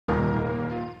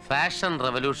Fashion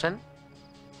revolution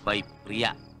by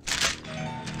പ്രിയ.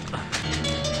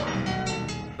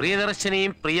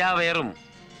 പ്രിയദർശിനിയും പ്രിയാവേറും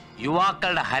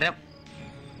യുവാക്കളുടെ ഹരം.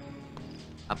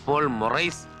 അപ്പോൾ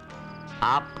മൊറൈസ്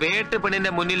ആ പേട്ട്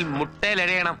പെണ്ണിന്റെ മുന്നിൽ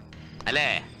മുട്ടയിലഴയണം അല്ലേ?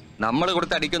 നമ്മൾ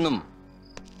കൊടുത്തടിക്കൊന്നും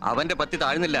അവന്റെ പത്തി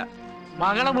താഴ്ന്നില്ല.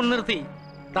 മകളെ മുൻനിർത്തി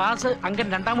ദാസ് അങ്കൻ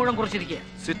രണ്ടാം മൂഴം കുറിച്ചിരിക്കുക.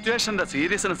 സിറ്റുവേഷന്റെ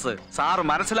സീരിയസ്നെസ് സാറ്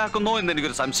മനസ്സിലാക്കുന്നോ എന്ന്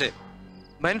എനിക്കൊരു സംശയം.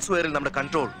 മെൻസ് വെയറിൽ നമ്മുടെ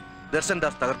കൺട്രോൾ ദർശൻ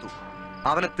ദാസ് തകർത്തു.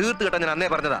 അവനെ തീർത്ത് കിട്ടാൻ ഞാൻ അന്നേ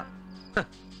പറഞ്ഞതാ.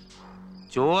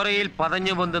 ചോരയിൽ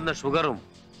പതഞ്ഞു പൊന്തുന്ന ഷുഗറും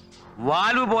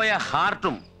വാലുപോയ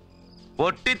ഹാർട്ടും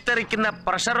പൊട്ടിത്തെറിക്കുന്ന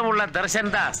പ്രഷറുമുള്ള ദർശൻ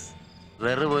ദാസ്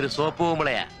വെറും ഒരു സോപ്പ്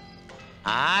കുമ്പളയാ.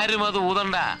 ആരും അത്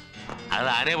ഊതണ്ട, അത്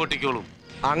ആരെ പൊട്ടിക്കോളും.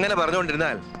 അങ്ങനെ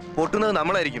പറഞ്ഞുകൊണ്ടിരുന്നാൽ പൊട്ടുന്നത്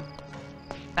നമ്മളായിരിക്കും.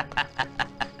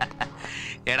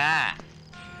 എടാ,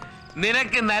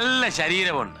 നിനക്ക് നല്ല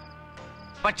ശരീരമുണ്ട്,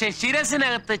 പക്ഷെ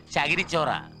ശിരസിനകത്ത് ചകിരിച്ചോറ.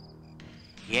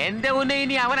 എന്റെ മുന്നേ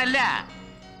ഇനി അവനല്ല,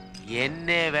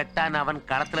 എന്നെ വെട്ടാൻ അവൻ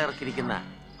കളത്തിലിറക്കിയിരിക്കുന്ന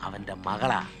അവന്റെ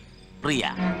മകളാ പ്രിയ.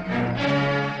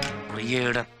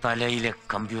 പ്രിയയുടെ തലയിലെ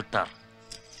കമ്പ്യൂട്ടർ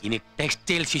ഇനി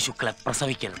ടെക്സ്റ്റൈൽ ശിശുക്കളെ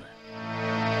പ്രസവിക്കരുത്.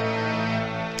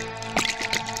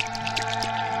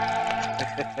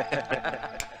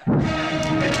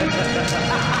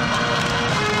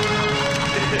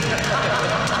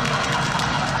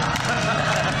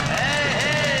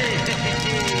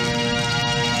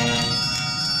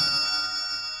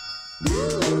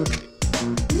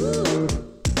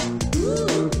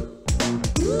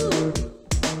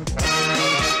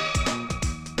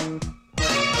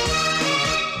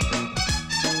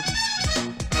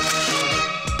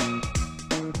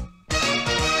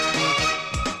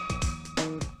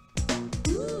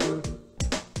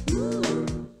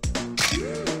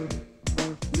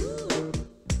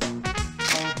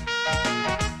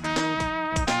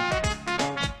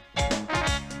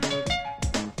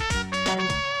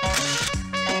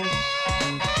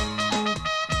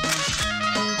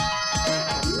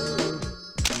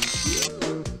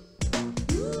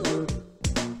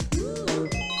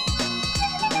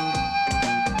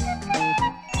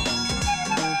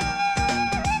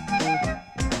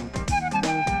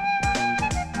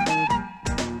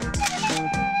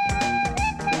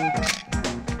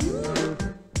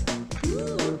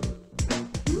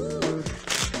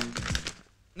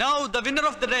 Now the winner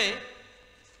of the day,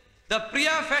 the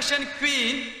Priya Fashion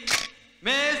Queen,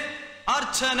 Miss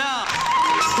Archana.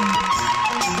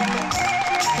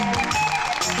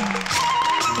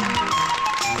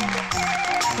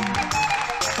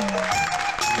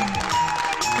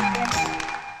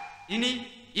 ഇനി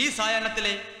ഈ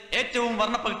സായാഹ്നത്തിലെ ഏറ്റവും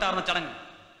വർണ്ണപ്പകിട്ടാർന്ന ചടങ്ങ്,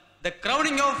 the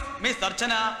crowning of Miss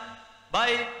Archana by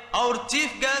our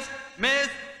chief guest Miss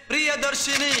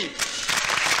Priyadarshini.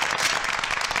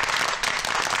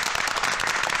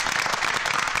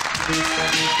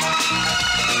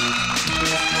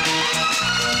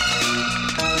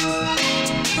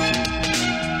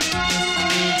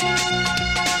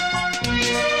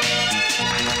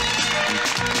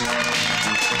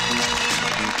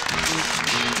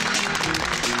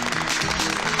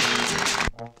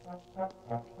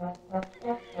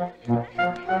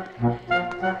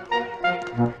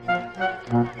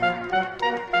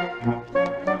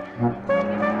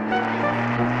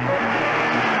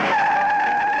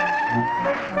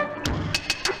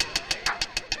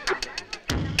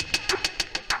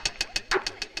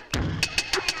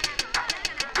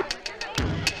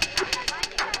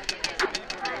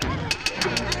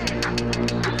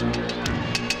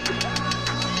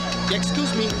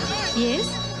 Excuse me. Yes.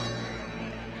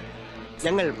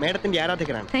 ഞങ്ങൾ മേഡത്തിന്റെ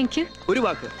ആരാധകരാണ്. Thank you. ഒരു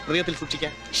വാക്ക് ഹൃദയത്തിൽ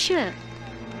സൂക്ഷിക്കാൻ. Sure.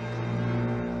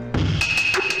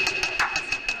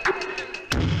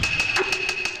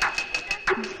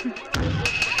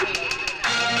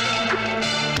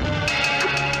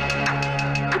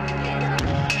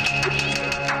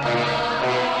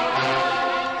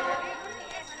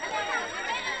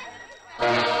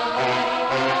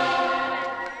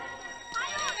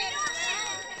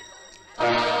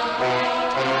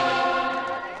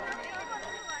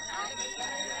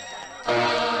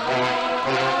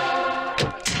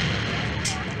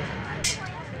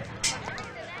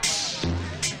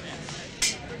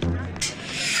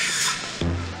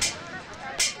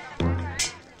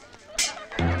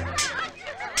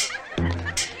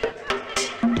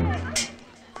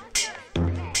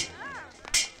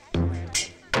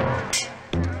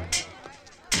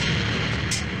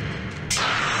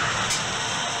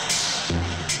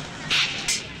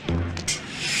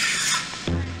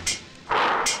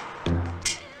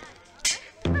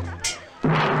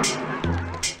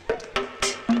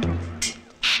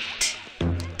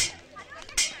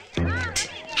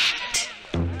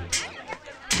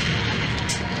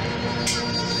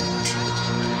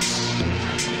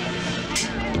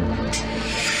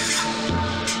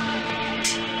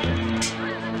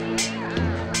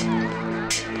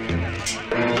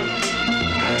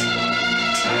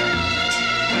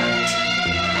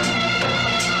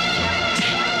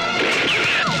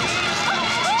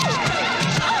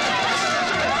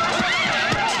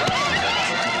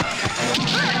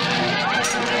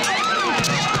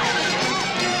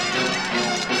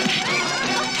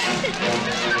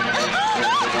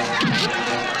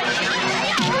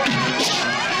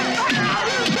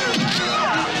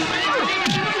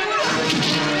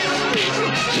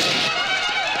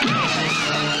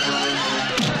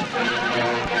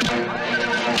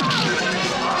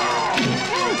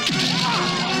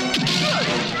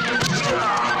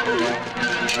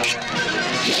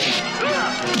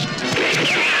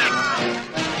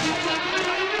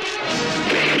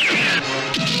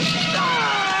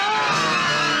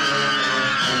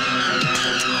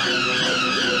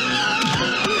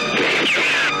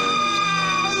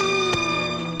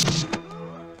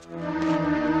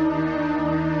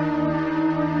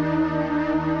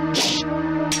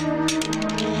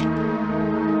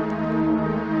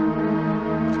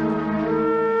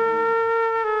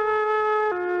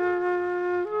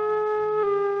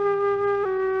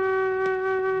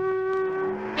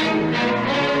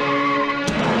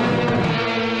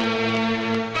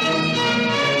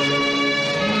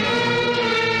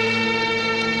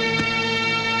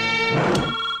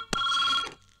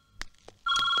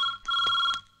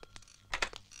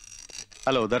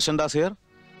 Hello, Darshan Das here.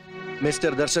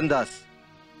 Mister Darshan Das,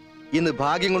 ഇന്ന്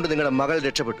ഭാഗ്യം കൊണ്ട് നിങ്ങളുടെ മകൾ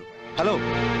രക്ഷപ്പെട്ടു. Hello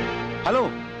hello,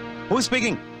 who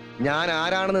speaking? ഞാൻ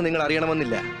ആരാണെന്ന് നിങ്ങൾ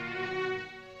അറിയണമെന്നില്ല.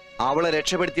 അവളെ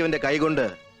രക്ഷപ്പെടുത്തിയവന്റെ കൈകൊണ്ട്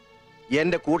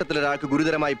എന്റെ കൂട്ടത്തിലൊരാൾക്ക്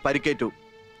ഗുരുതരമായി പരിക്കേറ്റു.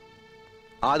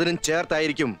 അതിനും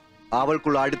ചേർത്തായിരിക്കും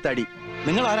അവൾക്കുള്ള അടുത്തടി.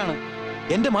 നിങ്ങൾ ആരാണ്?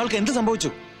 എന്റെ മകൾക്ക് എന്ത്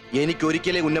സംഭവിച്ചു?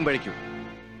 എനിക്കൊരിക്കലേ ഉന്നം പഴിക്കൂ.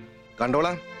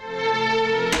 കണ്ടോളാം.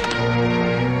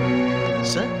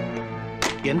 സർ,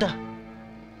 എന്താ?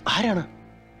 ആരാണ്?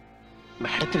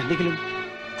 മാഡത്തിന് എന്തെങ്കിലും?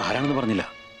 ആരാണെന്ന് പറഞ്ഞില്ല.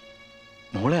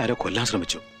 മോളെ ആരോ കൊല്ലാൻ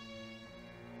ശ്രമിച്ചു.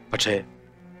 പക്ഷേ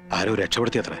ആരോ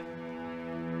രക്ഷപ്പെടുത്തിയത്രേ.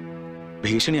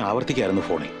 ഭീഷണി ആവർത്തിക്കായിരുന്നു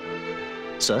ഫോണിൽ.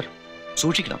 സർ,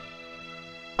 സൂക്ഷിക്കണം.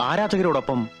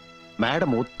 ആരാധകരോടൊപ്പം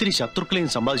മാഡം ഒത്തിരി ശത്രുക്കളെയും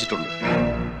സമ്പാദിച്ചിട്ടുണ്ട്.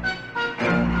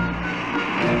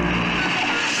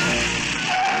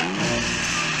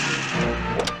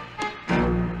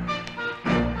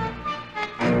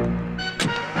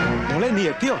 മോളെ, നീ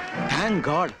എത്തിയോ? Thank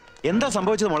God. എന്താ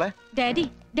സംഭവിച്ചത് മോളെ?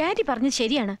 ഡാഡി പറഞ്ഞത്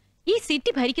ശരിയാണ്. ഈ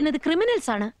സിറ്റി ഭരിക്കുന്നത് ക്രിമിനൽസ്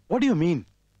ആണ്. What do you mean?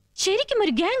 ശരിക്കും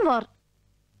ഒരു ഗ്യാങ് വാർ.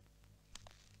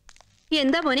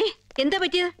 എന്താ മോനെ, എന്താ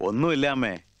പറ്റിയത്? ഒന്നുമില്ല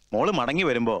അമ്മേ. മോള് മടങ്ങി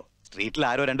വരുമ്പോ സ്ട്രീറ്റിൽ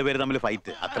ആരോ രണ്ടുപേര് തമ്മിൽ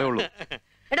ഫൈറ്റ്, അത്രേ ഉള്ളൂ.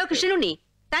 എടോ കൃഷ്ണനുണ്ണി,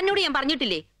 തന്നോട് ഞാൻ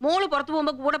പറഞ്ഞിട്ടില്ലേ മോള് പുറത്തു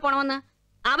പോകുമ്പോ കൂടെ പോണമെന്ന്?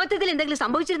 അബദ്ധത്തിൽ എന്തെങ്കിലും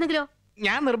സംഭവിച്ചിരുന്നെങ്കിലോ?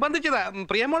 ഞാൻ നിർബന്ധിച്ചതാ.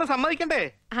 പ്രിയമോളെ സമ്മതിക്കണ്ടേ?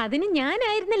 അതിന്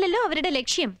ഞാനായിരുന്നില്ലല്ലോ അവരുടെ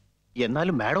ലക്ഷ്യം.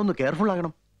 എന്നാലും മാഡം ഒന്ന് കെയർഫുൾ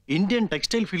ആകണം. ഇന്ത്യൻ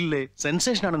ടെക്സ്റ്റൈൽ ഫീൽഡിലെ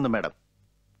സെൻസേഷൻ ആണെന്ന് മാഡം.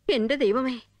 എന്റെ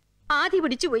ദൈവമേ, ആദ്യ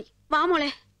പിടിച്ചുപോയി. വാ മോളെ.